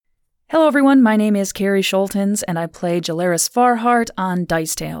Hello everyone, my name is Carrie Schultens, and I play Jalaris Farhart on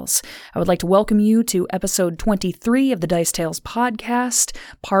Dice Tales. I would like to welcome you to episode 23 of the Dice Tales podcast,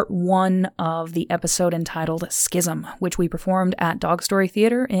 part 1 of the episode entitled Schism, which we performed at Dog Story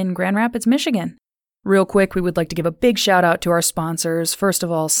Theater in Grand Rapids, Michigan. Real quick, we would like to give a big shout out to our sponsors. First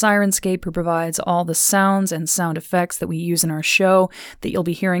of all, Sirenscape, who provides all the sounds and sound effects that we use in our show that you'll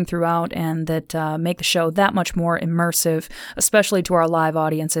be hearing throughout and that make the show that much more immersive, especially to our live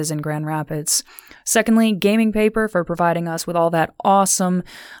audiences in Grand Rapids. Secondly, Gaming Paper for providing us with all that awesome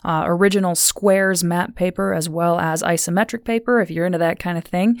original squares map paper as well as isometric paper, if you're into that kind of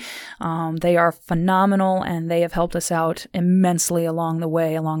thing. They are phenomenal and they have helped us out immensely along the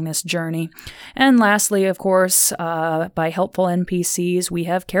way, along this journey. And lastly, of course, by helpful NPCs, we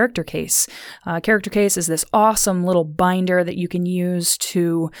have Character Case. Character Case is this awesome little binder that you can use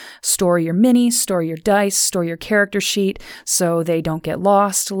to store your minis, store your dice, store your character sheet so they don't get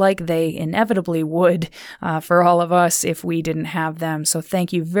lost like they inevitably would for all of us if we didn't have them. So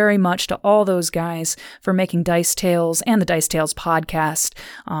thank you very much to all those guys for making Dice Tales and the Dice Tales podcast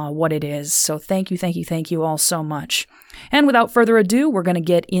what it is. So thank you all so much. And without further ado, we're going to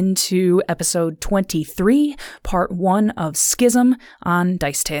get into episode 23, part 1 of Schism on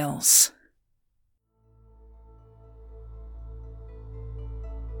Dice Tales.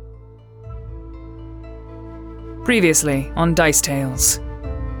 Previously on Dice Tales.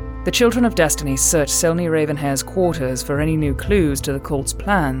 The Children of Destiny search Selny Ravenhair's quarters for any new clues to the cult's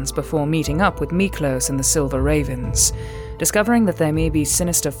plans before meeting up with Miklos and the Silver Ravens. Discovering that there may be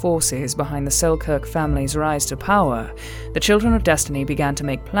sinister forces behind the Selkirk family's rise to power, the Children of Destiny began to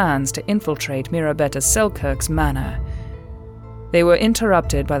make plans to infiltrate Mirabetta Selkirk's manor. They were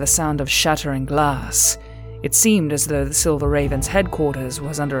interrupted by the sound of shattering glass. It seemed as though the Silver Ravens' headquarters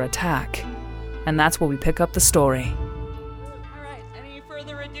was under attack. And that's where we pick up the story.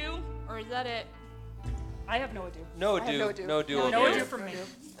 Is that it? I have no ado. No ado from me.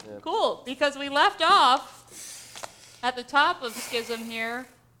 Yeah. Cool, because we left off at the top of Schism here,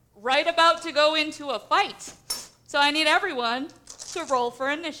 right about to go into a fight. So I need everyone to roll for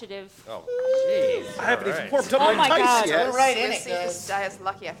initiative. Oh, jeez. I haven't even warmed up my God. dice yet. We're right in it, This die is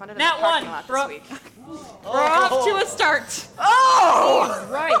lucky. I found it in Nat the parking one. lot Bro- this week. We're off to a start. Oh!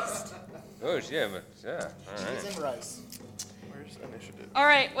 Christ. Oh, yeah, but, yeah. All right. Cheese and rice. Where's initiative? All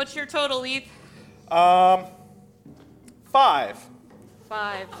right, what's your total, Leith? 5.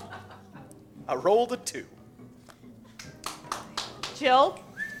 5. I rolled a 2. Jill?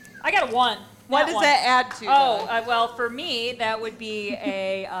 I got a 1. What does that add to? Oh, well, for me, that would be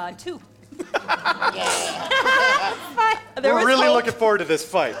a 2. We're really looking forward to this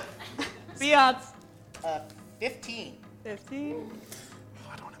fight. Beyonce. 15. 15.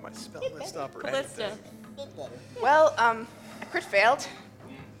 Oh, I don't have my spell list up or Callista. anything. Well, I crit failed.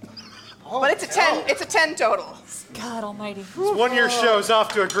 But it's a 10. It's a 10 total. God almighty. This 1 year show's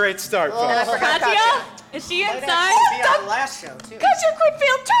off to a great start, And I folks. forgot Katya? Katya. Is she Might inside? actually be our last show, too. Katya crit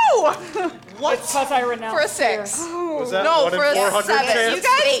failed too! It's because I renounced For a 6. Was that No, 1 in for a 400 7. chance? You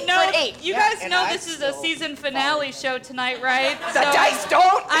guys know, for an 8. you Yeah, guys and know I this is a still- season finale show tonight, right? The dice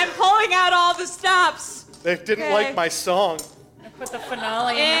don't. I'm pulling out all the stops. They didn't Okay. like my song. Put the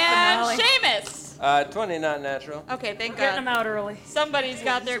finale in And the finale. Seamus. 20, not natural. Okay, thank Getting them God. out early. Somebody's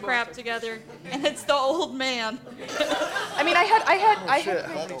got their crap together, and it's the old man. I mean, I had Shit,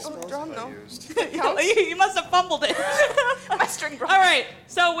 my how many spells drum have I though. used? You must have fumbled it. My string drum. All right,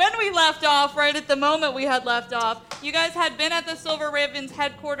 so when we left off, right at the moment we had left off, you guys had been at the Silver Ravens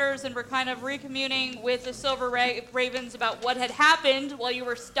headquarters and were kind of recommuning with the Silver Ravens about what had happened while you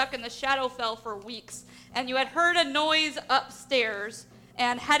were stuck in the Shadowfell for weeks. And you had heard a noise upstairs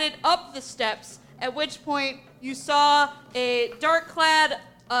and headed up the steps, at which point you saw a dark-clad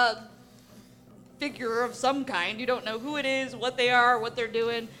figure of some kind. You don't know who it is, what they are, what they're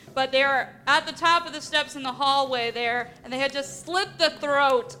doing, but they are at the top of the steps in the hallway there, and they had just slit the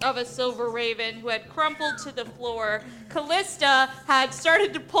throat of a Silver Raven who had crumpled to the floor. Callista had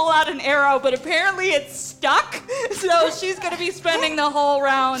started to pull out an arrow, but apparently it's stuck, so she's going to be spending the whole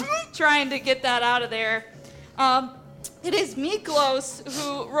round trying to get that out of there. It is Miklos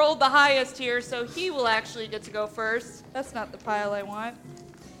who rolled the highest here, so he will actually get to go first. That's not the pile I want.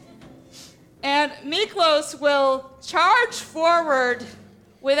 And Miklos will charge forward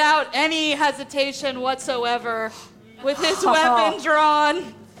without any hesitation whatsoever, with his weapon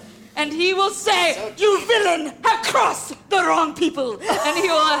drawn. And he will say, "You villain, have crossed the wrong people." And he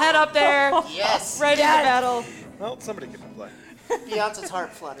will head up there, Yes. ready to battle. Well, somebody can play. Beyonce's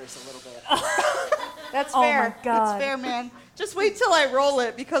heart flutters a little bit. That's Oh fair. my God. That's fair, man. Just wait till I roll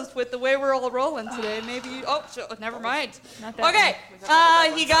it, because with the way we're all rolling today, maybe you... Oh, never mind. Not that Okay,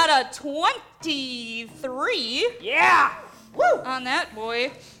 he got a 23 Yeah. on that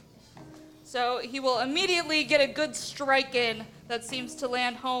boy. So he will immediately get a good strike in that seems to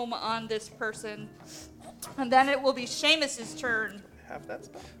land home on this person. And then it will be Seamus's turn. Have that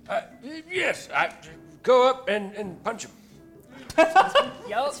spell. Yes, I go up and punch him.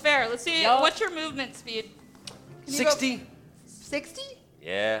 That's fair. Let's see. Yup. What's your movement speed? Can you go 60. 60?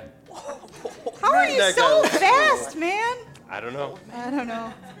 Yeah. How are you That so guy- fast, man? I don't know. I don't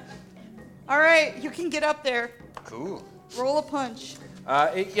know. All right, you can get up there. Cool. Roll a punch.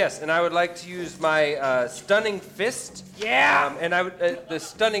 Yes, and I would like to use my stunning fist. Yeah. And I would the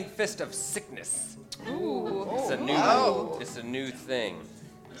stunning fist of sickness. Ooh. It's a new thing.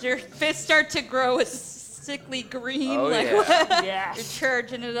 Does your fist start to grow a sickly green? Oh, like yeah. what? Yeah. You're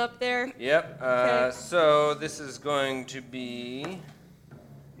charging it up there. Yep. Okay. So this is going to be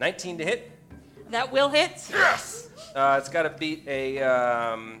 19 to hit. That will hit. Yes. It's got to beat a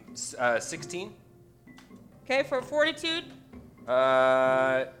 16. Okay, for fortitude,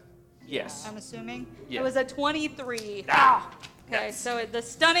 Yes. I'm assuming. Yeah. It was a 23. Ah! Okay, so the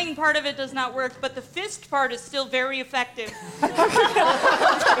stunning part of it does not work, but the fist part is still very effective. Roll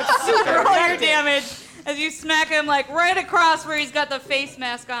your damage as you smack him like right across where he's got the face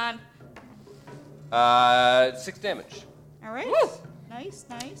mask on. 6 damage. All right. Nice,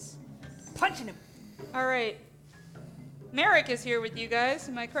 nice. Punching him. All right. Merrick is here with you guys.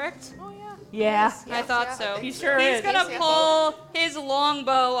 Am I correct? Oh, yeah. Yeah. I thought yeah, so. He sure He's is. gonna Yes, pull his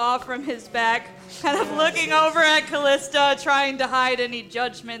longbow off from his back, kind of looking over at Callista, trying to hide any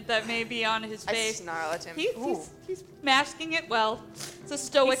judgment that may be on his I face. snarl at him. He's masking it well. It's a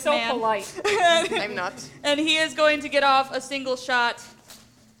stoic He's so man. polite. I'm not. And he is going to get off a single shot,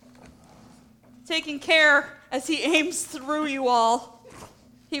 taking care as he aims through you all.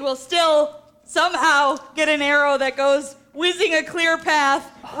 He will still somehow get an arrow that goes whizzing a clear path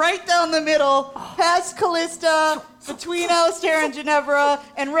right down the middle, past Callista, between Alistair and Ginevra,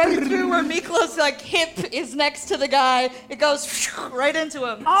 and right through where Miklos' hip is next to the guy. It goes right into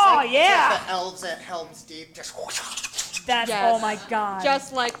him. Oh It's like yeah. the elves at Helm's Deep. Just That's Yes. oh my god.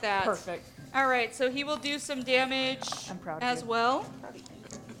 Just like that. perfect. All right, so he will do some damage I'm proud of as you. well.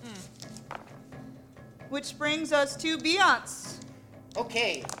 Which brings us to Beyonce.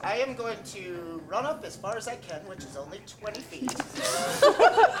 Okay, I am going to run up as far as I can, which is only 20 feet.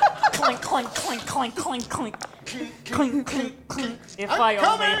 Clink clink clink clink clink clink clink clink clink. If I'm I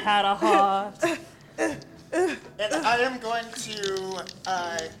only coming. had a heart. And I am going to,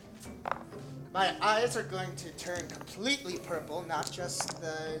 my eyes are going to turn completely purple, not just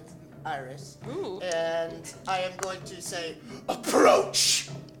the iris. Ooh. And I am going to say, approach!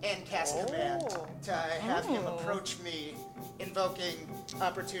 And cast command to have him approach me, invoking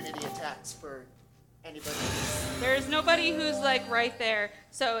opportunity attacks for anybody. There's nobody who's right there.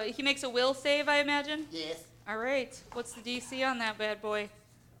 So he makes a will save, I imagine? Yes. All right. What's the DC on that bad boy?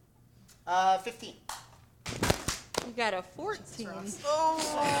 15. You got a 14.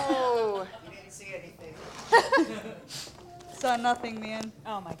 Oh. You didn't see anything. Saw nothing, man.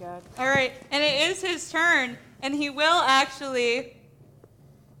 Oh my god. All right. And it is his turn, and he will actually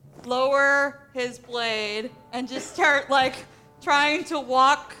lower his blade and just start trying to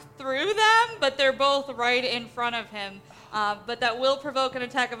walk through them, but they're both right in front of him. But that will provoke an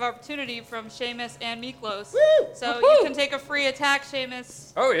attack of opportunity from Seamus and Miklos. So you can take a free attack,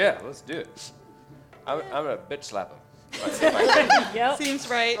 Seamus. Oh yeah, let's do it. I'm gonna bitch slap him. Yep. Seems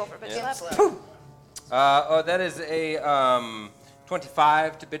right. Go for a bit. Yeah. Slap. That is a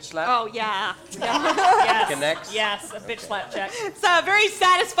 25 to bitch slap. Oh, yeah. Yes. Connects. Yes. A bitch slap check. It's a very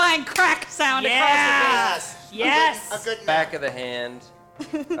satisfying crack sound across Yes. A Yes. good Back of the hand.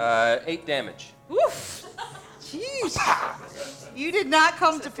 8 damage. the face. Oof. Jeez. You did not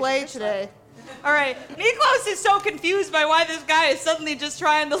come to play today. All right. Miklos is so confused by why this guy is suddenly just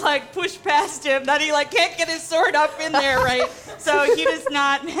trying to push past him that he can't get his sword up in there, right? So he does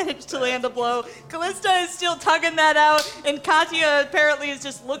not manage to land a blow. Callista is still tugging that out, and Katya apparently is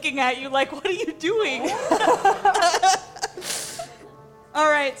just looking at you like, what are you doing? All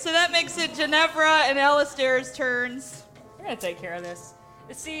right, so that makes it Ginevra and Alistair's turns. We're gonna take care of this.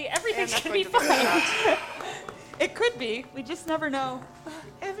 See, everything's that's gonna be going to be fine. It could be. We just never know.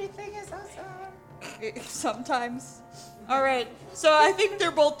 Everything is awesome. Sometimes. All right, so I think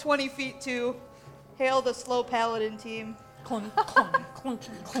they're both 20 feet too. Hail the slow paladin team. Clunk clunk clunk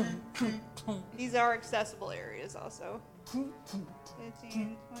clunk clunk clunk. These are accessible areas also.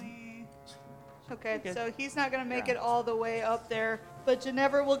 15, 20. Okay, so he's not going to make it all the way up there, but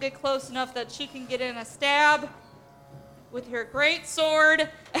Ginevra will get close enough that she can get in a stab with her great sword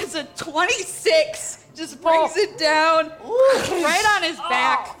as a 26 just brings it down right on his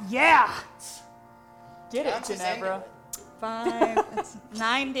back. Yeah. Get it, Bounce his Ginevra. 5, that's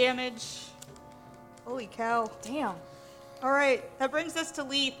 9 damage. Holy cow. Damn. All right, that brings us to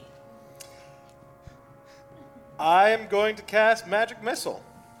Leaf. I'm going to cast Magic Missile.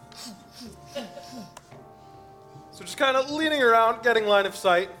 So just kind of leaning around, getting line of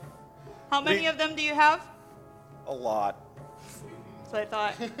sight. How many of them do you have? A lot. That's what I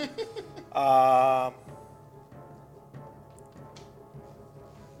thought.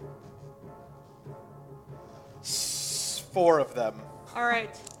 4 of them. All right,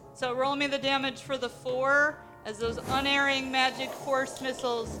 so roll me the damage for the 4 as those unerring magic force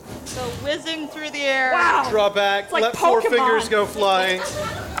missiles go whizzing through the air. Wow. Draw back, like let 4 Pokemon. fingers go flying.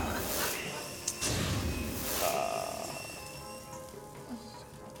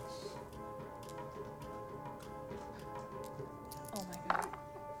 Oh my god.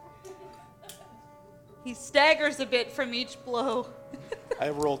 He staggers a bit from each blow. I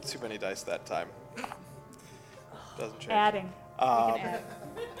rolled too many dice that time. Doesn't change. Adding. We can add.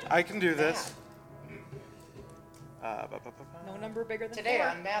 I can do this. No number bigger than Today 4.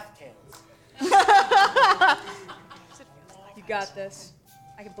 on Math Tales. You got this.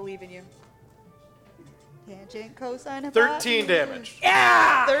 I can believe in you. Tangent cosine of 13 damage.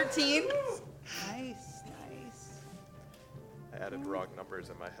 Yeah! 13. Nice. I added wrong numbers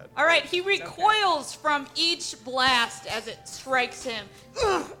in my head. All right, he recoils from each blast as it strikes him.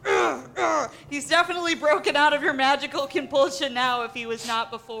 He's definitely broken out of your magical compulsion now if he was not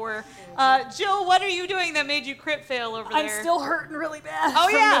before. Jill, what are you doing that made you crit fail over I'm there? still hurting really bad. Oh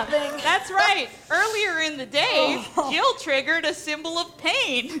from yeah, the thing. that's right. Earlier in the day, Jill triggered a symbol of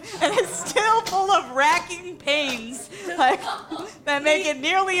pain, and it's still full of racking pains like, that make it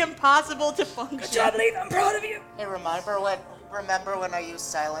nearly impossible to function. Good job, Leaf. I'm proud of you. Hey, remember when I used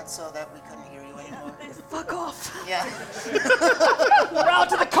silence so that we couldn't hear you anymore? Fuck off. Yeah. We're out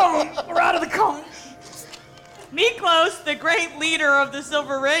to the cone. We're out of the cone. Miklos, the great leader of the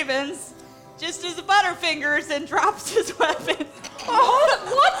Silver Ravens, just as Butterfingers and drops his weapon.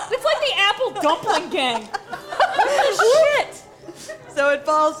 Oh, what? It's like the Apple Dumpling Gang. Shit. So it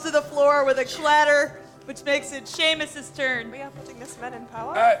falls to the floor with a clatter, which makes it Seamus's turn. We are putting this man in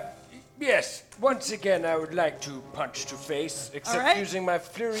power. Yes, once again, I would like to punch to face, except right. using my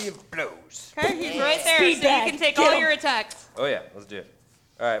flurry of blows. Okay, he's right there, Speed so bag. you can take Get all him. your attacks. Oh yeah, let's do it.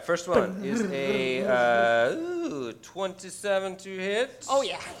 All right, first one is a 27 to hit. Oh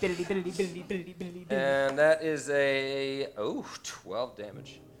yeah. Biddity, biddity, biddity, biddity, biddity, biddity. And that is a 12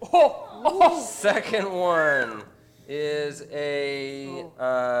 damage. Oh. Second one is a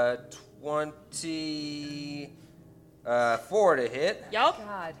 24 to hit. Yup.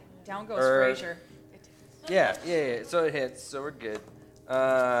 God. Down goes Er, Frasier. Yeah. So it hits. So we're good.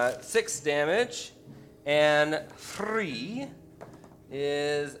 6 damage, and 3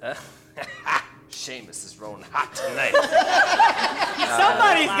 is. Seamus is rolling hot tonight.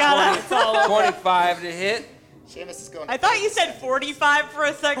 Somebody's got 25 to hit. Seamus is going. I thought you said 45 for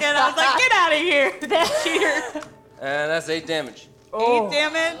a second. I was like, get out of here, cheater. And that's 8 damage. 8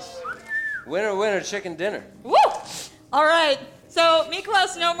 damage. Winner, chicken dinner. Woo! All right. So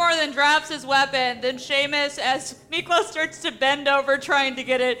Miklos no more than drops his weapon. Then Seamus, as Miklos starts to bend over trying to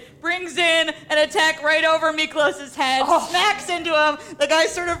get it, brings in an attack right over Miklos' head, smacks into him. The guy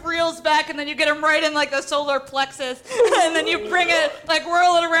sort of reels back, and then you get him right in like the solar plexus. And then you bring it, like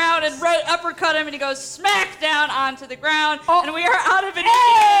whirl it around and right uppercut him, and he goes smack down onto the ground. And we are out of it.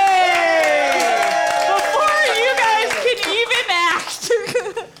 Before you guys can even act.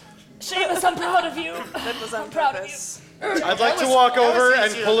 Seamus, I'm proud of you. That was on proud of purpose. I'd like to walk over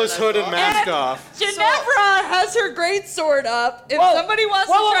and easier pull than his I hood and thought. mask off. Ginevra has her great sword up. If Whoa. somebody wants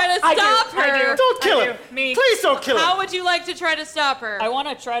Whoa, to try to I do, stop I her, do. Don't kill I him. do. Me. Please don't kill how him. would you like to try to stop her? I want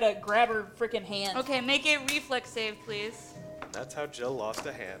to try to grab her freaking hand. Okay, make a reflex save, please. That's how Jill lost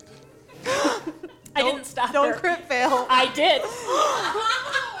a hand. I didn't stop Don't her. crit fail. I did.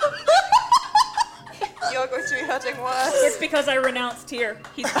 You're going to be hurting worse. It's because I renounced Tyr.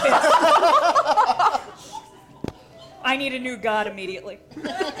 He's pissed. I need a new god immediately.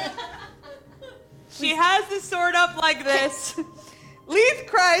 She has the sword up like this. Leaf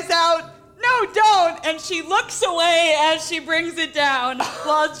cries out, "No, don't!" And she looks away as she brings it down.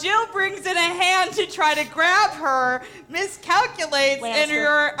 While Jill brings in a hand to try to grab her, miscalculates, and Lancer.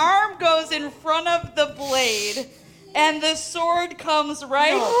 her arm goes in front of the blade. And the sword comes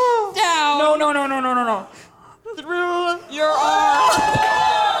right down No. through your arm.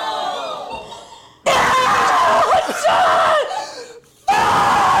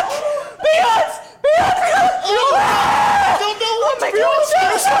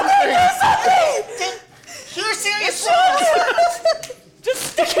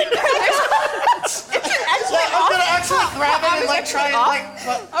 grab it and like try and like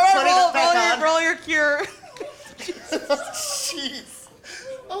put All it back on. roll your cure. Jeez.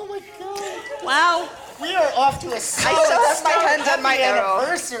 Oh my god. Wow. We are off to a solid still have my start. hand on my Happy arrow.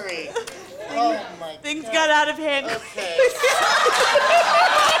 anniversary. Oh my Things god. got out of hand. Okay.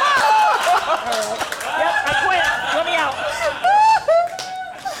 Yep, I quit. Let me out.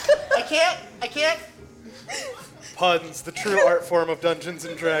 I can't. Puns, the true art form of Dungeons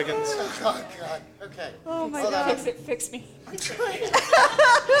and Dragons. Oh god. Okay. Oh my Hold god. on. Fix me.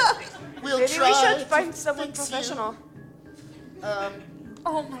 We'll Maybe try we should to find someone fix you. professional.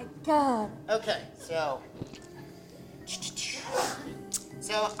 Oh my god. Okay, so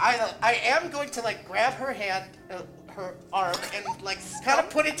I am going to like grab her hand, her arm, and like kind of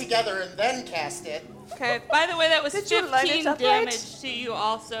put it together and then cast it. Okay, by the way, that was Did you line it 15 up damage right? to you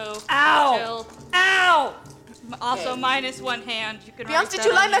also. Ow! Jill. Ow! Also Okay. minus one hand. You can Beyonce, write did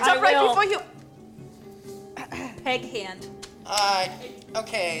you line on that up I right will. before you? Peg hand.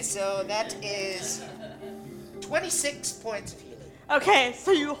 Okay, so that is 26 points of healing. Okay,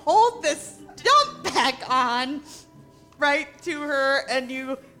 so you hold this dump pack on right to her and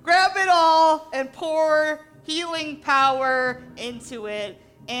you grab it all and pour healing power into it.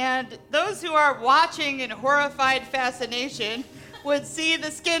 And those who are watching in horrified fascination would see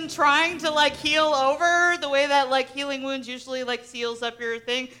the skin trying to like heal over the way that like healing wounds usually like seals up your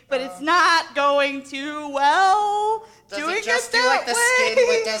thing, but it's not going too well. Does doing it just it do like that the way.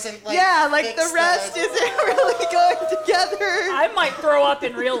 skin but doesn't like Yeah, like fix the rest isn't really going together. I might throw up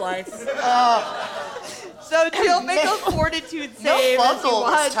in real life. So Jill, make a fortitude No save as you buckle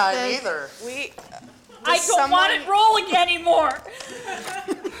watch this time this. either. I don't want it rolling anymore.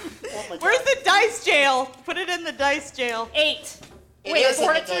 Oh my Where's God. the dice jail? Put it in the dice jail. 8. It Wait, is in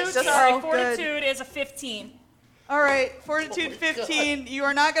the fortitude? dice jail. Sorry, Oh, good. fortitude is a 15. All right, fortitude Oh my 15. You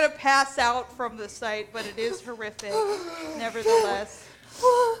are not going to pass out from the sight, but it is horrific, nevertheless.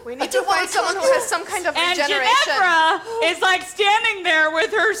 We need to find someone who has some kind of And regeneration. Ginevra is like standing there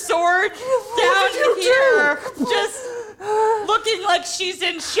with her sword down here, just looking like she's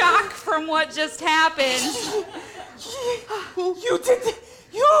in shock from what just happened. You did.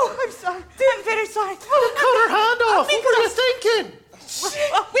 I'm sorry. I'm very sorry. Cut her hand off. What were you thinking?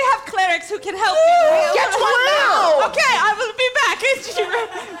 We have clerics who can help you. Get well. Okay, I will be back. And she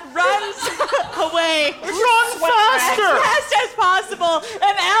runs away. Run faster. As fast as possible.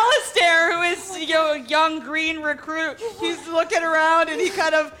 And Alistair, who is a young green recruit, he's looking around and he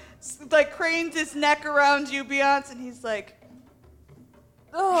kind of like cranes his neck around you, Beyonce, and he's like,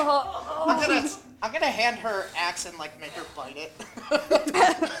 I'm gonna hand her axe and like make her bite it.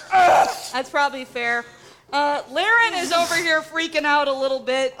 that's probably fair. Laren is over here freaking out a little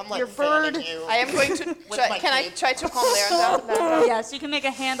bit. I'm like Your bird. fanning you. I am going to try. my Can I cape. try to calm Laren down? Yes, you can make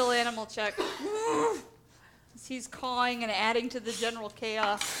a handle animal check. He's cawing and adding to the general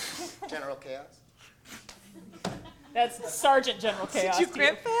chaos. General chaos. That's Sergeant General Chaos. Did you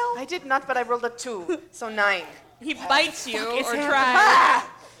crit fail? I did not, but I rolled a 2, so 9. He bites you his or hand. tries.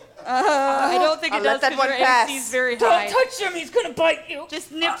 I don't think it I'll does let that because one your pass. AC is very Don't high. touch him. He's gonna bite you.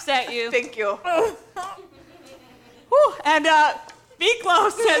 Just nips at you. Thank you. Whew. And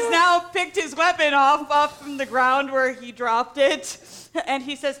Miklos has now picked his weapon off from the ground where he dropped it. And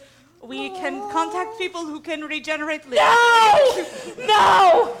he says, we can contact people who can regenerate limbs. No!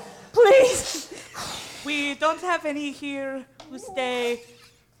 No! Please. We don't have any here who stay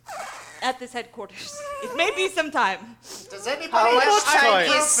at this headquarters. It may be some time. Does anybody How much have time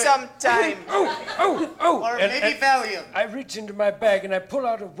ibuprofen? is some time? Or maybe Valium? I reach into my bag and I pull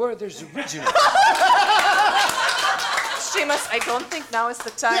out a Werther's Original. Seamus, I don't think now is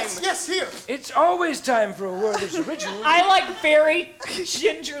the time. Yes, here. It's always time for a Werther's Original. I like very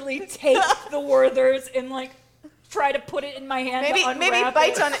gingerly take the Werther's and like try to put it in my hand. Maybe to unwrap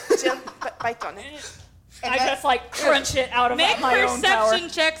bite it. on it, Jill. Bite on it. I just like crunch it out of Make my own power. perception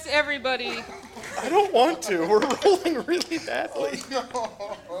checks, everybody. I don't want to. We're rolling really badly.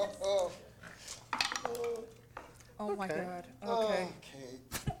 Oh my god. Okay.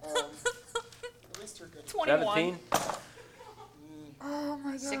 At least we're good. 21.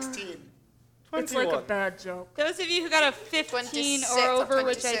 17. 16. It's like a bad joke. Those of you who got a 15 26 or or over,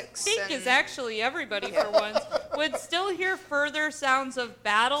 which I 26, think and- is actually everybody for once, would still hear further sounds of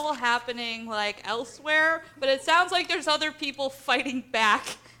battle happening like elsewhere, but it sounds like there's other people fighting back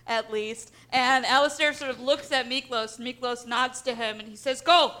at least. And Alistair sort of looks at Miklos. Miklos nods to him and he says,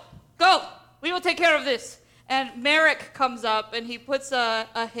 go, we will take care of this. And Merrick comes up and he puts a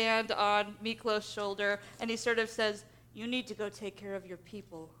hand on Miklos' shoulder and he sort of says, you need to go take care of your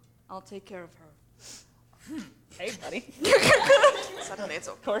people. I'll take care of her. Hey, buddy. Suddenly it's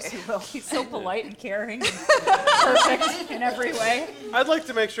okay. Of course he will. He's so polite and caring and perfect in every way. I'd like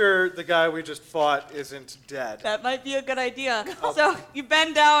to make sure the guy we just fought isn't dead. That might be a good idea. So you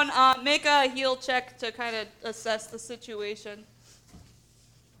bend down, make a heal check to kind of assess the situation.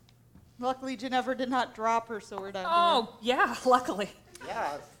 Luckily, Ginevra did not drop her sword on Oh, yeah, luckily.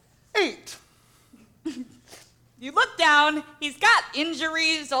 Yeah. 8. You look down, he's got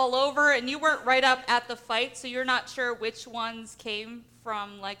injuries all over, and you weren't right up at the fight, so you're not sure which ones came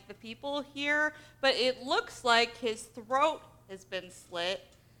from, like, the people here, but it looks like his throat has been slit.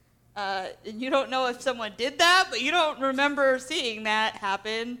 And you don't know if someone did that, but you don't remember seeing that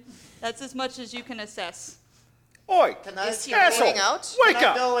happen. That's as much as you can assess. Oi! Can I, Is he Asshole. bleeding out? Wake can I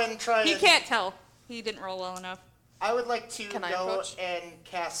up! go and try You and... can't tell. He didn't roll well enough. I would like to Can I go approach? and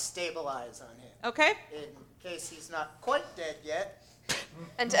cast Stabilize on him, Okay? in case he's not quite dead yet.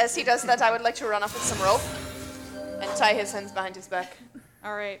 And as he does that, I would like to run up with some rope and tie his hands behind his back.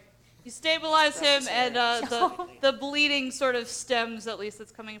 All right. You stabilize him, and the bleeding sort of stems, at least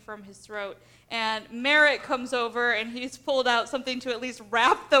that's coming from his throat. And Merritt comes over, and he's pulled out something to at least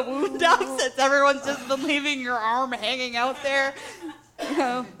wrap the wound up, since everyone's just been leaving your arm hanging out there.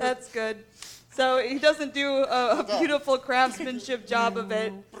 No, that's good. So he doesn't do a beautiful craftsmanship job of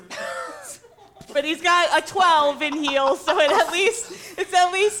it. But he's got a 12 in heals, so it's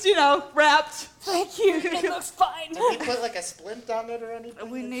at least, wrapped. Thank you. It looks fine. Did he put like a splint on it or anything?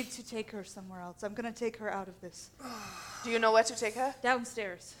 We need to take her somewhere else. I'm going to take her out of this. Do you know where to take her?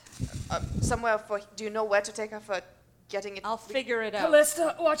 Downstairs. Do you know where to take her for getting it? I'll figure it out.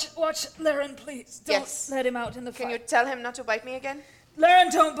 Callista, watch Laren, please. Don't Yes. let him out in the Can you fight. tell him not to bite me again? Laren,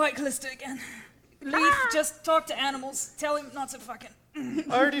 don't bite Callista again. Leaf, just talk to animals. Tell him not to fucking... I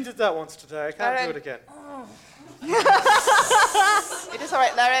already did that once today. I can't do Alright. it again. It is all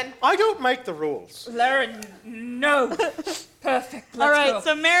right, Laren. I don't make the rules. Laren, no. Perfect. Let's All right, go.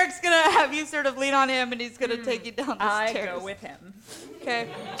 so Merrick's going to have you sort of lean on him, and he's going to take you down the I stairs. go with him. Okay.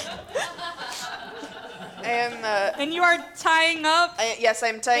 I am. And you are tying up. Yes,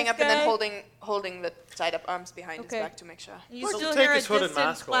 I'm tying This up and then guy? holding the tied up arms behind his Okay. back to make sure. You So still take hear a his hood and distant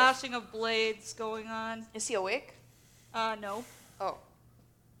mask off. flashing of blades going on. Is he awake? No. Oh.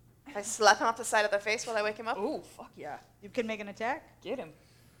 I slap him off the side of the face while I wake him up. Oh, fuck yeah. You can make an attack. Get him.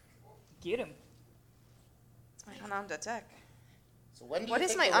 Get him. It's my unarmed attack. So when do you What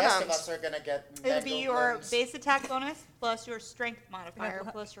is think my the rest of unarmed? us are gonna get It'll be mangled your limbs? base attack bonus plus your strength modifier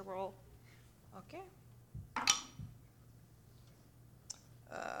plus your roll. Okay.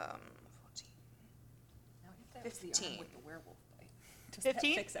 15.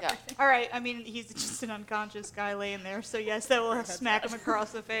 15? Fix Yeah. everything. All right. I mean, he's just an unconscious guy laying there, so yes, that will smack him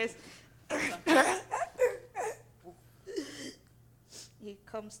across the face. He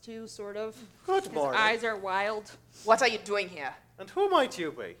comes to, sort of. Good His morning. eyes are wild, What are you doing here? And who might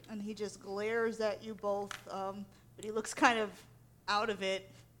you be? and he just glares at you both. But he looks kind of out of it,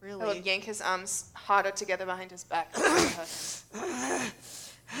 I will really. yank his arms harder together behind his back.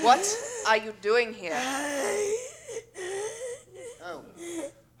 What are you doing here? Oh.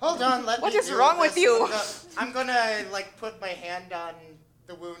 Hold on, let What me is do wrong with this. you? I'm gonna like put my hand on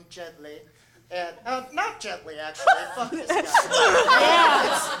the wound gently. And not gently actually. Fuck this guy.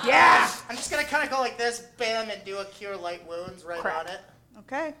 Yeah. I'm just gonna kinda go like this, bam, and do a cure light wounds right Crap. on it.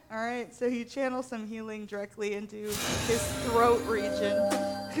 Okay. All right. So you channel some healing directly into his throat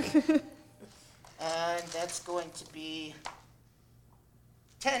region. And that's going to be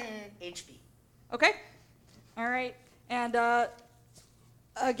 10 HP. Okay. All right. And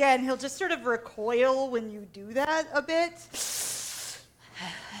again, he'll just sort of recoil when you do that a bit.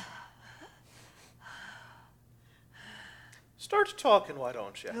 Start talking, why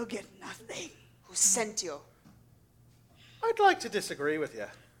don't you? You'll get nothing. Who sent you? I'd like to disagree with you.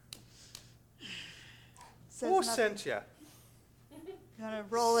 Says Who nothing. sent you? Gonna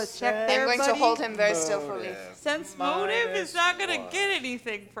roll a check I'm there, going buddy. to hold him very still for Leaf. Sense motive is not gonna -1. get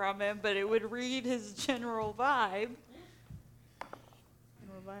anything from him, but it would read his general vibe.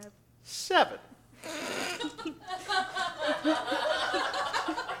 General vibe. 7.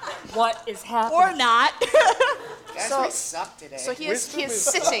 What is happening? Or not. Guys, So- we suck today. So he Wisdom is is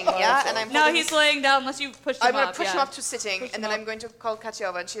sitting, yeah? And I'm No, holding he's his- laying down unless you push him I'm up. going to push him yeah. up to sitting, Push and him then up. I'm going to call Katya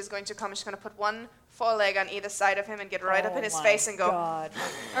over, and she's going to come, and she's going to put one foreleg on either side of him and get right up in his face and go, God.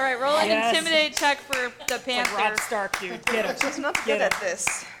 All right, roll an Yes. intimidate check for the Like panther. Rob Stark, dude. Get him. she's not Get good him. at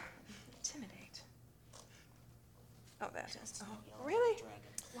this. Intimidate. Oh, there it is. Oh, really?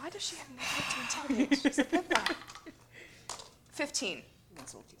 Why does she have negative to intimidate? She's a pimpa. 15.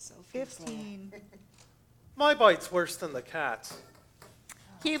 15. My bite's worse than the cat's.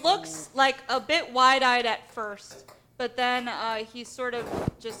 He looks like a bit wide-eyed at first, but then he sort of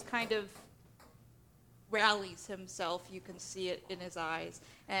just kind of rallies himself. You can see it in his eyes.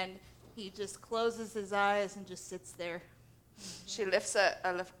 And he just closes his eyes and just sits there. She lifts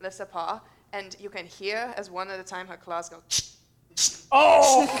a paw, and you can hear as one at a time her claws go.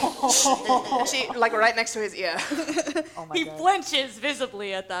 Oh! She like right next to his ear. Oh my He god. flinches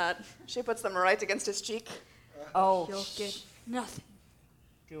visibly at that. She puts them right against his cheek. Oh, You'll get nothing.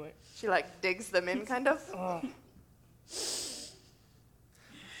 do it. She like digs them in, kind of.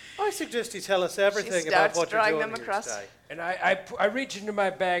 I suggest you tell us everything She about starts what you're drawing doing them here across. today. And I reach into my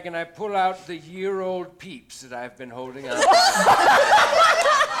bag and I pull out the year-old peeps that I've been holding on to.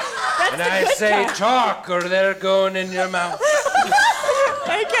 And I say, talk, or they're going in your mouth.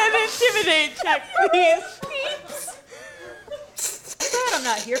 Make an intimidate check, please. God, I'm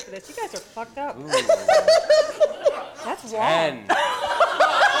not here for this. You guys are fucked up. That's wrong. 10.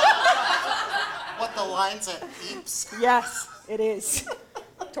 What the lines at peeps? Yes, it is.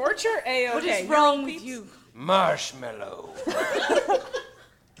 Torture? A-okay. What is wrong with you? Marshmallow.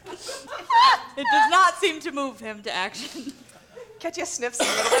 It does not seem to move him to action. Katya sniffs a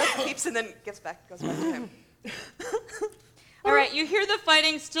little bit, peeps, and then goes back to him. All right, you hear the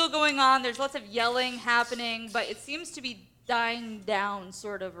fighting still going on. There's lots of yelling happening, but it seems to be dying down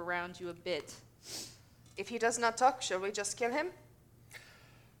sort of around you a bit. If he does not talk, shall we just kill him?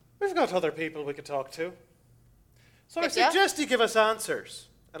 We've got other people we could talk to. So I Yeah? suggest you give us answers,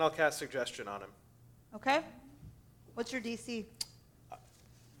 and I'll cast suggestion on him. Okay? What's your DC?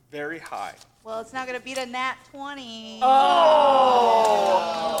 Very high. Well, it's not going to beat a nat 20.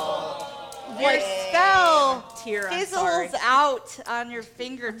 Your spell Tear, I'm sorry. fizzles out on your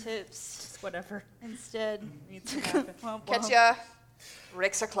fingertips Whatever. instead. Needs to happen. Womp womp. Katya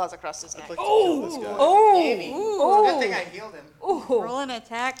rakes her claws across his neck. I'd like to kill this guy. Maybe. Good thing I healed him. Roll an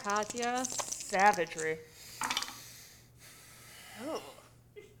attack, Katya. Savagery.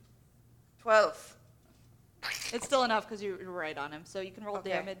 12. It's still enough because you're right on him, so you can roll Okay.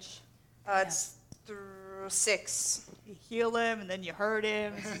 damage. It's 6. You heal him, and then you hurt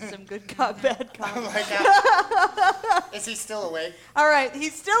him. This is some good cop, bad cop. Oh my god. Is he still awake? All right,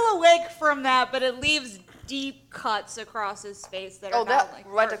 he's still awake from that, but it leaves deep cuts across his face that are Oh, not that like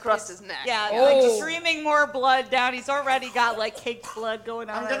right or across his neck. Yeah, Oh. like streaming more blood down. He's already got like caked blood going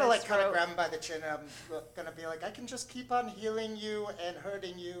on. I'm in gonna his like kind of throat. grab him by the chin. I'm gonna be like, I can just keep on healing you and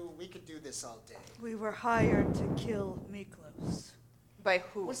hurting you. We could do this all day. We were hired to kill Miklos. By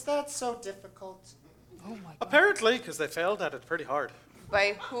who? Was that so difficult? Oh my god. Apparently, because they failed at it pretty hard.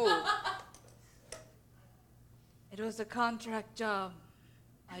 By who? It was a contract job.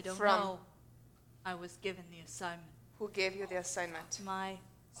 I don't From? know. I was given the assignment. Who gave you the assignment? My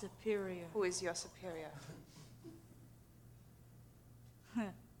superior. Who is your superior?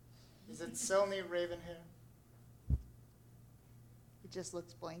 Is it Selny Ravenhair? He just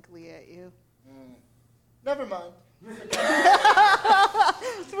looks blankly at you. Never mind.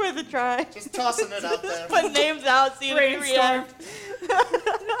 It's worth a try. Just tossing it out there. Put names out, see if you Brainstorm. react.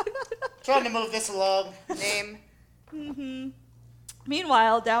 Trying to move this along. Name?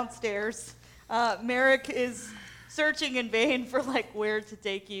 Meanwhile, downstairs, Merrick is searching in vain for like where to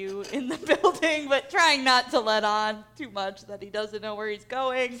take you in the building, but trying not to let on too much that he doesn't know where he's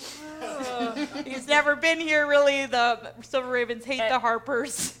going. He's never been here really. The Silver Ravens hate the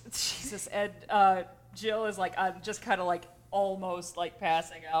Harpers. Jesus, Ed. Jill is like, I'm just kind of like almost like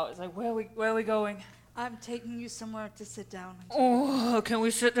passing out. It's like, where are we going? I'm taking you somewhere to sit down. Oh, can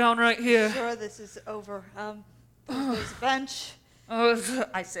we sit down right here? Sure, this is over. There's a bench. Oh,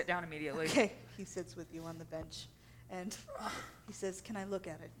 I sit down immediately. Okay, he sits with you on the bench, and he says, "Can I look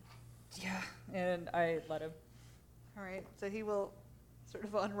at it?" Yeah, and I let him. All right, so he will sort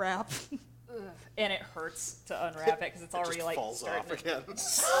of unwrap. And it hurts to unwrap it because it's already Just like falls starting off to- again.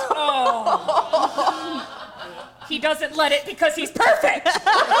 He doesn't let it because he's perfect.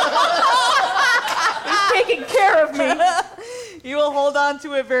 He's taking care of me. You will hold on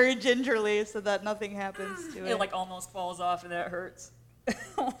to it very gingerly so that nothing happens to it. It like almost falls off and that hurts.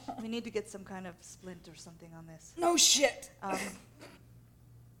 We need to get some kind of splint or something on this. No shit.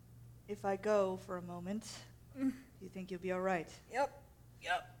 If I go for a moment, do you think you'll be all right? Yep.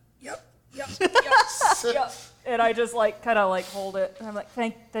 And I just like kind of like hold it. And I'm like,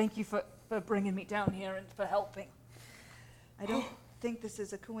 thank you for bringing me down here and for helping. I don't think this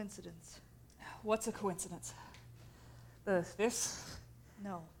is a coincidence. What's a coincidence? This?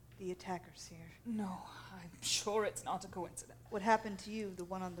 No, the attackers here. No, I'm sure it's not a coincidence. What happened to you, the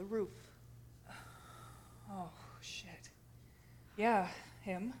one on the roof? Oh, shit. Yeah,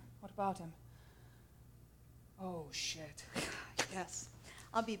 him. What about him? Oh, shit. Yes.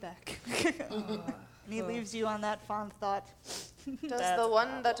 I'll be back. And he leaves you on that fond thought. Does the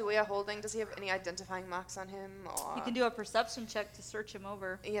one that we are holding, does he have any identifying marks on him? Or You can do a perception check to search him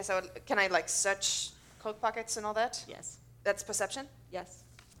over. Yes, can I like search cloak pockets and all that? Yes. That's perception? Yes.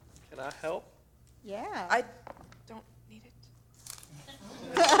 Can I help? Yeah. I don't need it.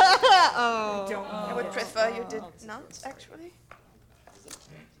 Oh. I would prefer you did not, actually.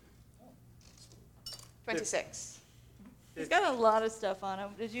 26. He's got a lot of stuff on him.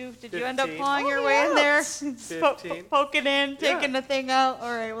 Did you end up 15. clawing your way in there? 15. Poking in, taking Yeah. the thing out.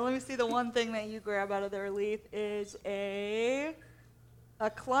 All right, well, let me see. The one thing that you grab out of their leaf is a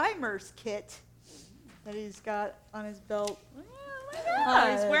climber's kit that he's got on his belt.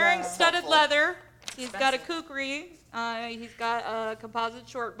 He's wearing studded leather. He's got a kukri. He's got a composite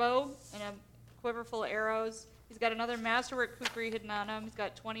short bow and a quiver full of arrows. He's got another masterwork kukri hidden on him. He's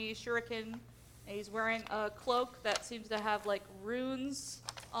got 20 shuriken. And he's wearing a cloak that seems to have like runes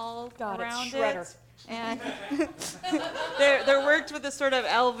all around it. And they're worked with a sort of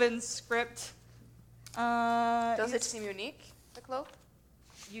elven script. Does it seem unique, the cloak?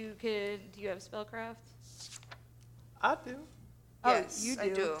 Do you have spellcraft? I do. Oh, Yes, you I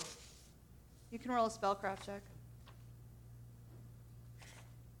do. You can roll a spellcraft check.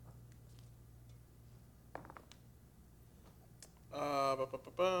 Ba, ba,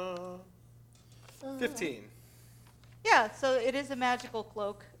 ba, ba. 15. Yeah, so it is a magical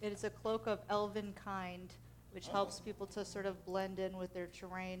cloak. It is a cloak of elven kind, which helps people to sort of blend in with their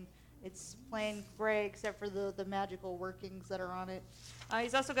terrain. It's plain gray except for the magical workings that are on it.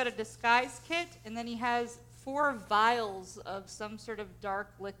 He's also got a disguise kit, and then he has 4 vials of some sort of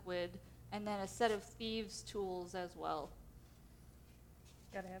dark liquid, and then a set of thieves' tools as well.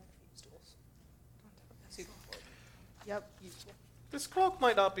 Gotta have thieves' tools. Yep. Useful. This cloak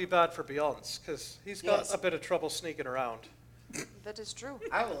might not be bad for Beyonce, because he's got Yes. a bit of trouble sneaking around. That is true.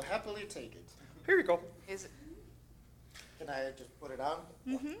 I will happily take it. Here you go. Is it, Can I just put it on?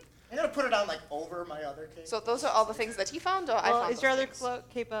 Mm-hmm. I'm gonna put it on like over my other cape. so those are all the things that he found, or I Well, found is your those other things? cloak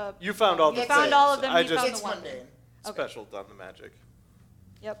cape up? You found all You the found things. all of them, I you just found it's the one. mundane. specialed on the magic.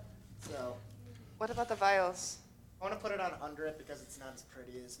 Yep. So What about the vials? I want to put it on under it because it's not as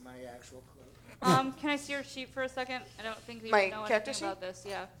pretty as my actual cloak. Can I see your sheet for a second? I don't think we My know character anything sheet? about this.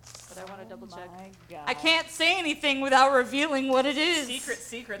 Yeah, but I want to double check. My God. I can't say anything without revealing what it is.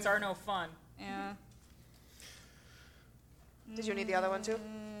 Secrets are no fun. Yeah. Did you need the other one too?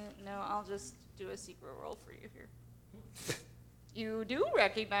 No, I'll just do a secret roll for you here. You do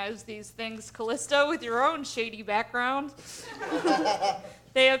recognize these things, Callista, with your own shady background.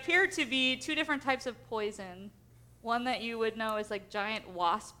 They appear to be 2 different types of poison. One that you would know is like giant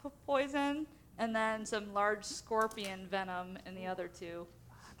wasp poison, and then some large scorpion venom in the other 2.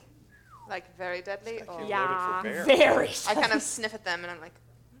 Like very deadly? Like Or you Yeah, loaded for bear. very. I kind of sniff at them and I'm like,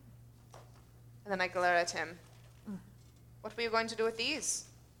 and then I glare at him. What were you going to do with these?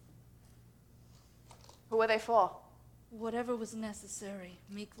 Who were they for? Whatever was necessary,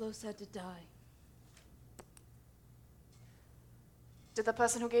 Miklos had to die. Did the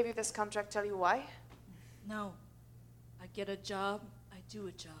person who gave you this contract tell you why? No, I get a job, I do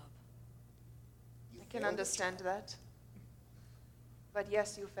a job. I can understand that. But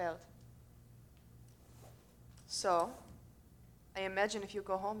yes, you failed. So, I imagine if you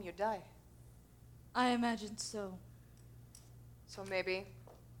go home, you die. I imagine so. So maybe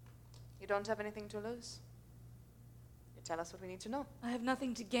you don't have anything to lose. You tell us what we need to know. I have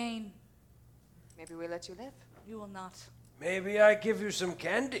nothing to gain. Maybe we let you live. You will not. Maybe I give you some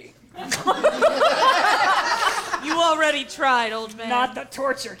candy. You already tried, old man. Not the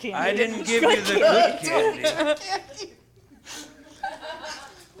torture candy. I didn't give you the good candy.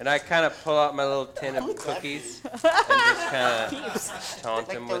 And I kind of pull out my little tin of cookies and just kind of taunt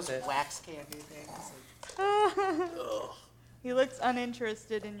Like him those with it. wax candy things. He looks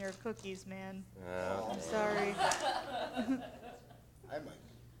uninterested in your cookies, man. Oh. I'm sorry. I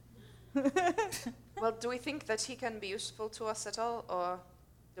might. Well, do we think that he can be useful to us at all, or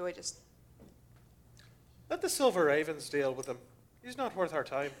do we just... Let the Silver Ravens deal with him. He's not worth our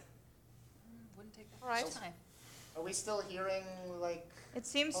time. All right. Are we still hearing like? It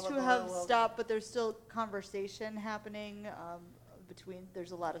seems All to of have the- well- stopped, but there's still conversation happening between.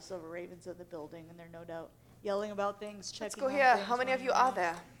 There's a lot of Silver Ravens in the building, and they're no doubt yelling about things. Let's Checking go on here. things, How many of running you are around.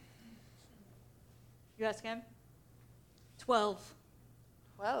 there? You ask him? 12.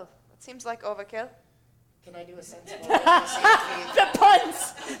 Well, that seems like overkill. Can I do a sense motive to see if he... The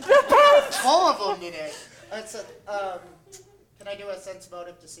puns! All of them did it. Can I do a sense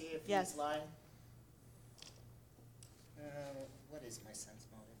motive to see if Yes. he's lying? What is my sense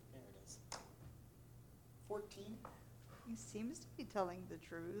motive? There it is. 14. He seems to be telling the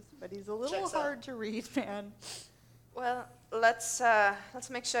truth, but he's a little Checks out. hard to read, man. Well, let's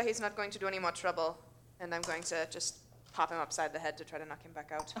make sure he's not going to do any more trouble, and I'm going to just pop him upside the head to try to knock him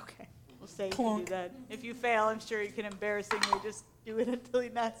back out. Okay. We'll say you can do that. If you fail, I'm sure you can embarrassingly just do it until he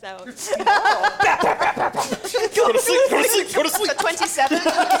knocks out. Go to sleep, go to sleep, go to sleep. So 27.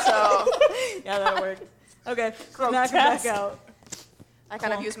 So Yeah, that'll work. Okay, so knock him back out. I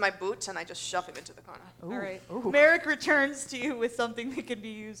kind of use my boot and I just shove him into the corner. All right. Merrick returns to you with something that can be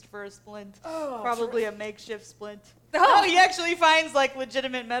used for a splint. Probably a makeshift splint. Oh, he actually finds like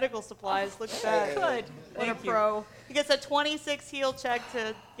legitimate medical supplies. Look at that. Good. What a pro. He gets a 26 heal check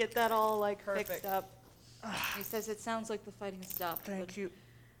to get that all like fixed up. He says it sounds like the fighting stopped. Thank you.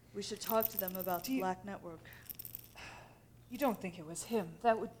 We should talk to them about the Black Network. You don't think it was him?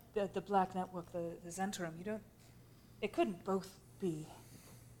 That would the Black Network, the Zentrum. You don't. It couldn't both be.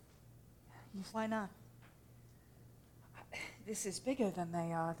 Why not? This is bigger than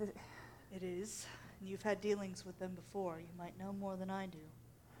they are. It is. And you've had dealings with them before. You might know more than I do.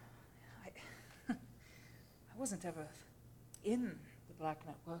 I wasn't ever in the Black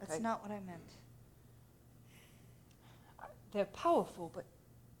Network. That's not what I meant. They're powerful, but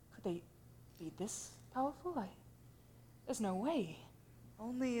could they be this powerful? There's no way.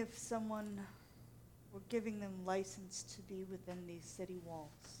 Only if someone were giving them license to be within these city walls.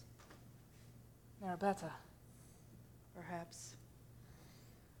 Marabetta. Perhaps.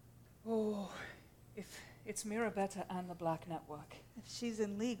 Oh, if it's Mirabetta and the Black Network, If she's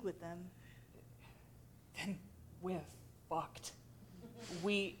in league with them, then we're fucked.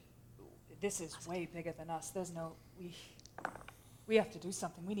 This is way bigger than us. We have to do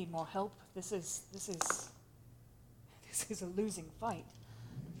something. We need more help. This is a losing fight.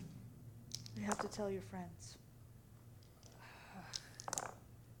 you have to tell your friends.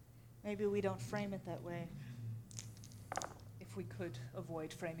 Maybe we don't frame it that way. If we could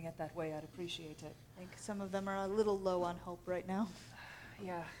avoid framing it that way, I'd appreciate it. I think some of them are a little low on hope right now.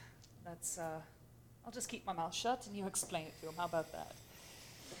 Yeah, that's, I'll just keep my mouth shut and you explain it to him. How about that?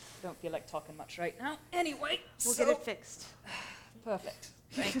 Don't feel like talking much right now. Anyway, We'll get it fixed. Perfect.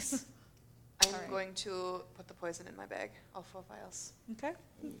 Thanks. I'm going to put the poison in my bag, all 4 vials. Okay.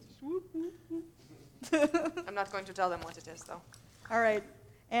 I'm not going to tell them what it is, though. All right.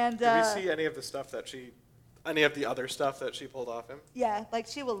 And Did we see any of the stuff that any of the other stuff that she pulled off him? yeah, like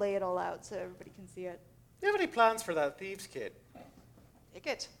she will lay it all out so everybody can see it. Do you have any plans for that thieves' kid? Take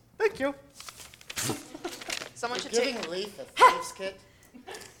it. Thank you. Someone should Giving take. Leaf a thieves kit.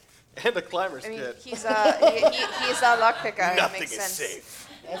 And a climber's I mean, kit. he's a lockpicker. It Nothing makes is sense. safe.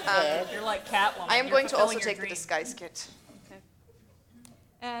 That's fair. You're like Catwoman. I am You're going to also fulfilling your take the dream. disguise kit.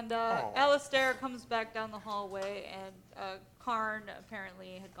 And Alistair comes back down the hallway, and Karn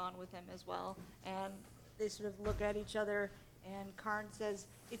apparently had gone with him as well. And they sort of look at each other, and Karn says,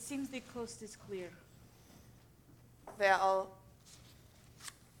 "It seems the coast is clear." They are all.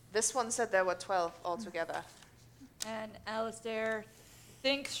 This one said there were 12 altogether. And Alistair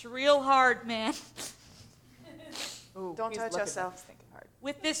thinks real hard, man. Ooh, Don't he's hurt looking at yourself. us thinking hard.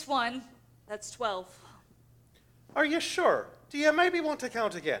 With this one, that's 12. Are you sure? Do you maybe want to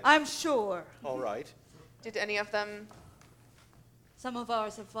count again? I'm sure. All right. Did any of them? Some of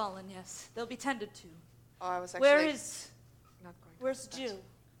ours have fallen, yes. They'll be tended to. Oh, I was actually not going. to Where's do Jill?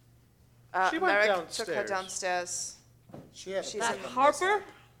 that. She went Merrick took her downstairs. downstairs. She had a She's That problem Harper?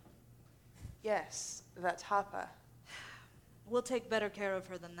 Yes, that Harper. We'll take better care of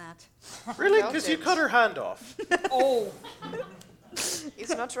her than that. Really? No, Because you James. cut her hand off. Oh, He's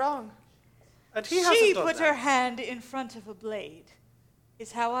not wrong. And he She hasn't done put that. her hand in front of a blade,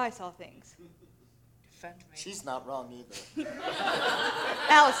 is how I saw things. defend me. She's not wrong either.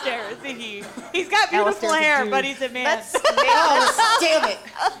 Alistair is a he. He's got beautiful Alistair's a hair, dude. but he's a man. Oh, damn it!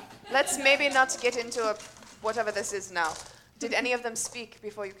 Let's maybe not get into whatever this is now. Did any of them speak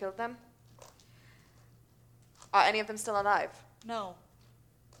before you killed them? Are any of them still alive? No.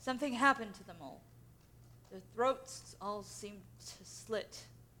 Something happened to them all. Their throats all seemed to slit.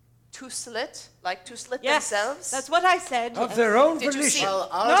 To slit? Like to slit Yes, themselves? that's what I said. Of their own Did you see- volition. Well,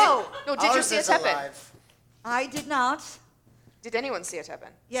 No. No, did you ours see it is happen? alive. I did not. Did anyone see it happen?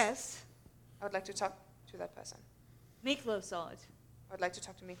 Yes. I would like to talk to that person. Miklo saw it. I would like to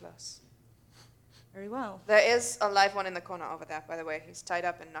talk to Miklos. Very well. There is a live one in the corner over there, by the way. He's tied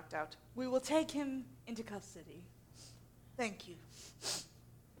up and knocked out. We will take him into custody. Thank you.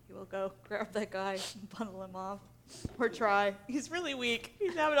 He will go grab that guy and bundle him off. Or try. He's really weak.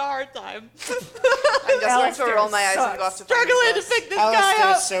 He's having a hard time. I'm just going to roll my eyes and go off to find Struggling to Miklos. pick this guy up.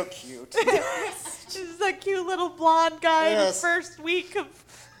 Alistair's so cute. This is a cute little blonde guy in his Yes. first week of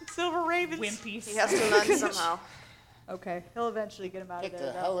Silver Ravens. Wimpy. He has to learn somehow. Okay, he'll eventually get him out of Picked there.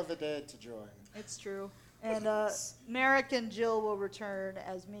 a though. hell of a day to join. It's true. And Merrick and Jill will return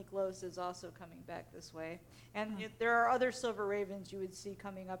as Miklos is also coming back this way. And there are other Silver Ravens you would see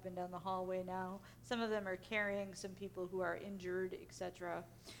coming up and down the hallway now. Some of them are carrying some people who are injured, etc.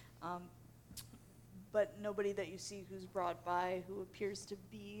 But nobody that you see who's brought by who appears to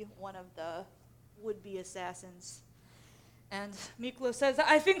be one of the would-be assassins. And Miklos says,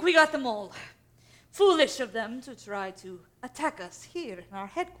 I think we got them all. Foolish of them to try to attack us here in our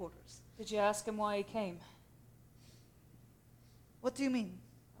headquarters. Did you ask him why he came? What do you mean?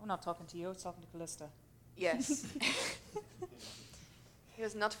 I'm not talking to you, I was talking to Callista. Yes. He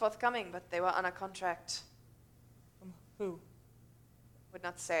was not forthcoming, but they were on a contract. From who? Would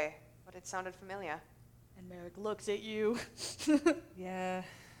not say, but it sounded familiar. And Merrick looks at you. Yeah.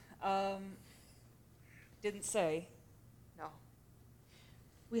 Didn't say. No.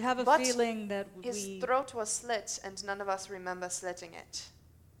 We have a But feeling that His throat was slit, and none of us remember slitting it.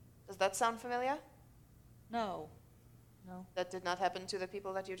 Does that sound familiar? No. No. That did not happen to the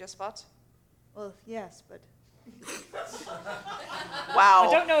people that you just fought? Well, yes, but Wow.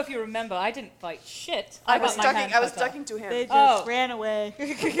 I don't know if you remember, I didn't fight shit. I got was my talking. hand I was cut off. talking to him. they just Oh. ran away.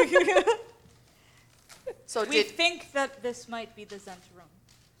 So We did think that this might be the Zentarum.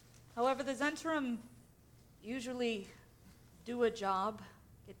 However, the Zentarum usually do a job,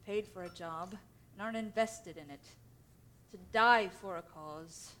 get paid for a job, and aren't invested in it. To die for a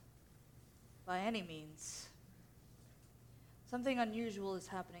cause, by any means. Something unusual is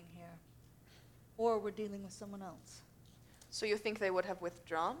happening here. Or we're dealing with someone else. so you think they would have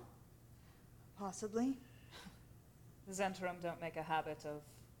withdrawn? Possibly. The Zentarum don't make a habit of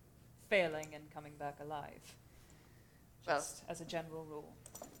failing and coming back alive. Well. Just as a general rule.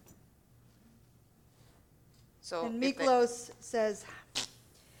 So And if they- Miklos says,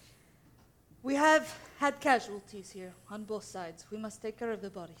 we have had casualties here on both sides. We must take care of the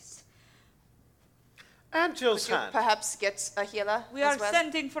bodies. And Jill's could you hand. perhaps get a healer We as are well?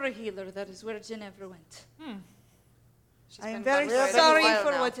 sending for a healer. That is where Ginevra went. She's I am been very gone for a little sorry while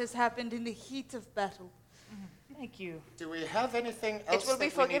for now. what has happened in the heat of battle. Thank you. Do we have anything else will be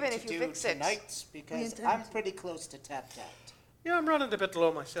that we forgiven need if to you do fix it. tonight? Because intend I'm to. pretty close to tapped out. Yeah, I'm running a bit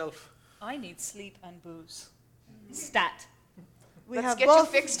low myself. I need sleep and booze. Stat. We Let's have get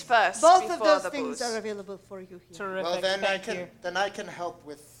both, you fixed first both before of those the things booze. are available for you here. Terrific. Well, then Thank you. I can help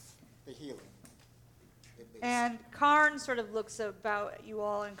with the healing. at least. And Karn sort of looks about at you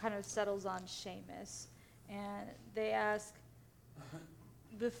all and kind of settles on Seamus. And they ask,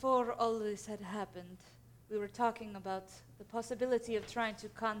 before all this had happened, we were talking about the possibility of trying to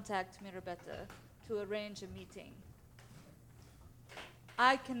contact Mirabetta to arrange a meeting.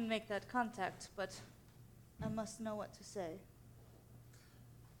 I can make that contact, but I must know what to say.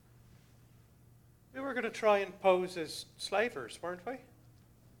 We were going to try and pose as slavers, weren't we?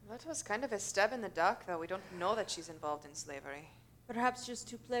 That was kind of a stab in the dark, though. We don't know that she's involved in slavery. Perhaps just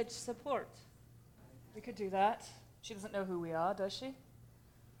to pledge support. We could do that. She doesn't know who we are, does she?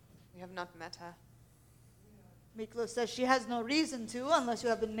 We have not met her. Miklos says she has no reason to unless you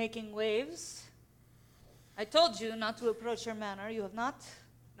have been making waves. I told you not to approach her manor. You have not?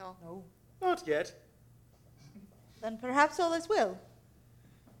 No. No. Not yet. Then perhaps all is well.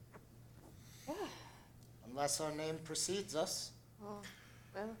 Unless our name precedes us. Oh,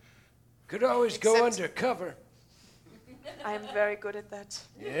 well, Could always go Except- undercover. I am very good at that.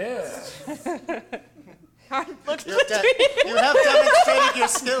 Yeah. You have demonstrated your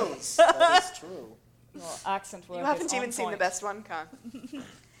skills. That is true. Your accent work You is haven't on even seen the point. best one, Khan.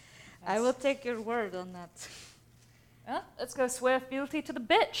 I will take your word on that. Well, let's go swear fealty to the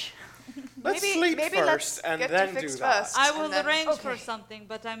bitch. Let's Maybe- sleep maybe first let's and get you then do fixed that. first. I will And then- arrange for Okay. something,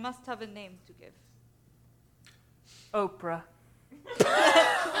 but I must have a name to give. Oprah.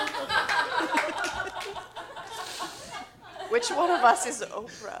 Which one of us is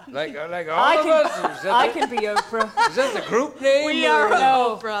Oprah? Like all I of can- us? Is I that, can be Oprah. is that the group name? We are or-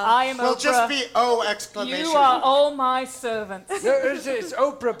 No, Oprah. I am Well, Oprah. just be O exclamation. You are all my servants. No, it's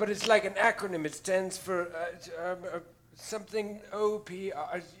Oprah, but it's like an acronym. It stands for something OP.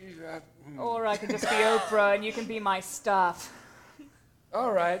 Or I can just be Oprah and you can be my staff.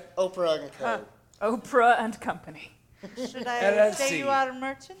 All right. Oprah and Co. Oprah and company. Should I LLC. say you are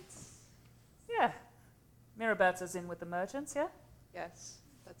merchants? Yeah. Mirabetta's in with the merchants, yeah? Yes,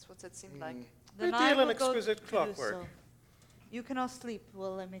 that's what it seemed like. Then We I deal in will go exquisite to do clockwork. so. You can all sleep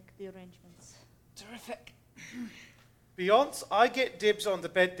while I make the arrangements. Terrific. Beyonce, I get dibs on the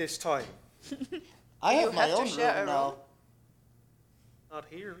bed this time. I You have my have to own share a room now. room? Not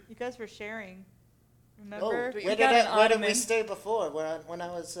here. You guys were sharing. Oh, Remember? Do you where got did, an where did we ottoman. stay before? When I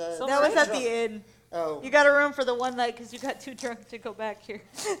was. That was at drunk? the inn. Oh. You got a room for the one night because you got too drunk to go back here.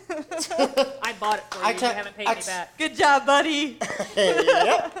 I bought it for you. You haven't paid me back. Good job, buddy.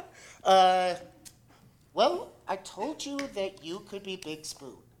 Yep. Well, I told you that you could be Big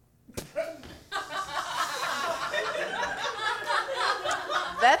Spoon.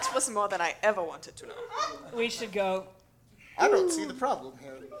 That was more than I ever wanted to know. We should go. I don't see the problem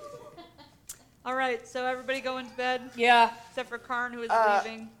here. All right, so everybody going to bed? Yeah. Except for Karn, who is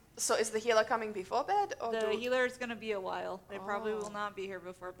leaving. So is the healer coming before bed? Or The healer is going to be a while. They probably will not be here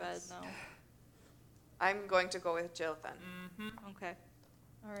before bed, no. I'm going to go with Jill then. Okay.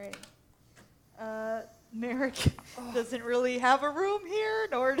 All right. Merrick doesn't really have a room here,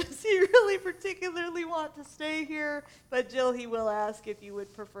 nor does he really particularly want to stay here. But Jill, he will ask if you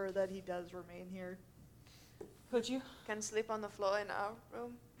would prefer that he does remain here. Could you? Can sleep on the floor in our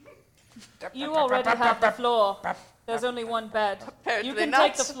room? You already have the floor. There's only one bed. Apparently You can not.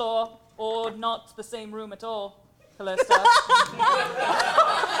 take the floor, or not the same room at all, Callista.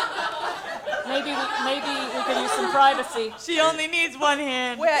 maybe we could use some privacy. She only needs one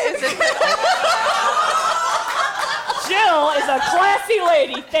hand. Where is it? Jill is a classy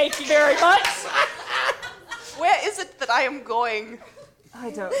lady. Thank you very much. Where is it that I am going? I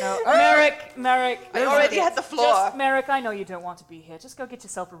don't know. Merrick. I already had the floor. Merrick, I know you don't want to be here. Just go get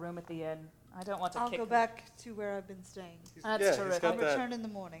yourself a room at the inn. I don't want to I'll kick go you. back to where I've been staying. That's He's terrific. got I'll that return in the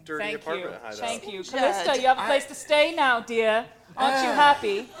morning. dirty Thank you. apartment hideout. Thank you. Jed, Callista, you have a place to stay now, dear. Aren't you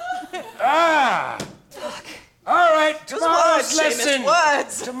happy? All right, Those words, Seamus,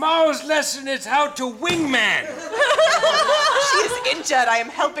 words. Tomorrow's lesson is how to wingman. She is injured. I am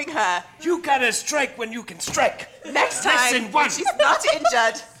helping her. You gotta strike when you can strike. Next time, Lesson one. she's not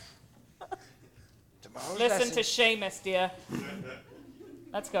injured. Tomorrow's Listen lesson. to Seamus, dear.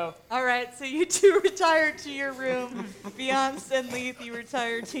 Let's go. All right, so you two retire to your room. Beyonce and Leith, you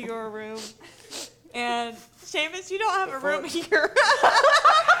retire to your room. And Seamus, you don't have a room here.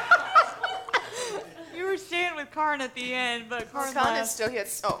 You were staying with Karn at the end, but Karn Khan is left. still here.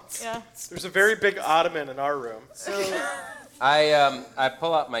 Oh, Yeah. There's a very big ottoman in our room. I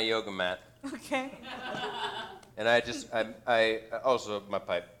pull out my yoga mat Okay. and I also my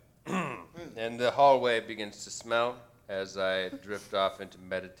pipe, and the hallway begins to smell as I drift off into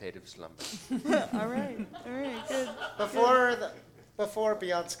meditative slumber. All right, good. Before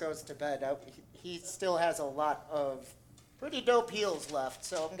Beyonce goes to bed, he still has a lot of pretty dope heals left,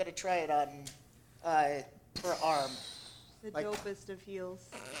 so I'm gonna try it on her arm. The Like- dopest of heals.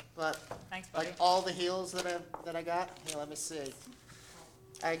 But Thanks, buddy. like all the heals that I got, here, let me see.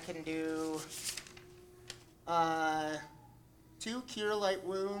 I can do 2 cure light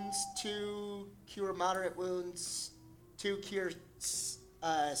wounds, 2 cure moderate wounds, 2 cure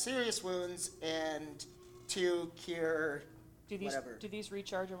serious wounds, and 2 cure Do whatever. these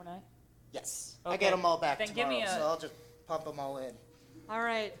recharge overnight? Yes. Okay. I get them all back Then give tomorrow, me a- so I'll just pump them all in. All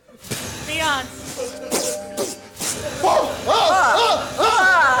right. Beyonce.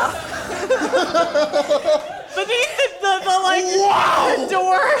 Beneath the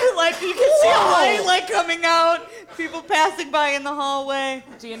door, like you can see a light like coming out. People passing by in the hallway.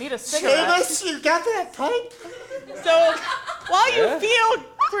 Do you need a cigarette? Seamus, you got that pipe? So while you feel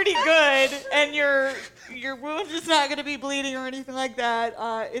pretty good and your wound is not going to be bleeding or anything like that,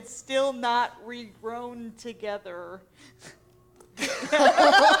 it's still not regrown together.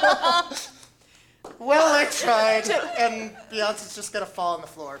 Well, I tried, and Beyonce's just gonna fall on the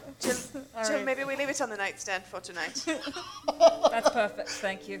floor. Jill, right. maybe we leave it on the nightstand for tonight. That's perfect.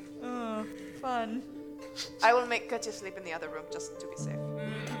 Thank you. Oh, fun. I will make Katya sleep in the other room just to be safe.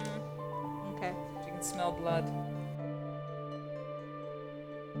 Okay. You can smell blood.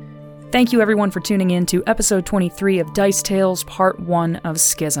 Thank you everyone for tuning in to episode 23 of Dice Tales Part 1 of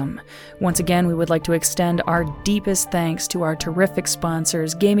Schism. Once again, we would like to extend our deepest thanks to our terrific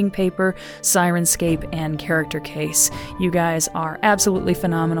sponsors, Gaming Paper, Sirenscape, and Character Case. You guys are absolutely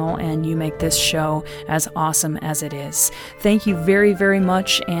phenomenal, and you make this show as awesome as it is. Thank you very, very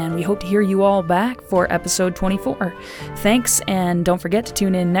much, and we hope to hear you all back for episode 24. Thanks, and don't forget to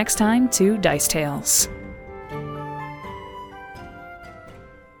tune in next time to Dice Tales.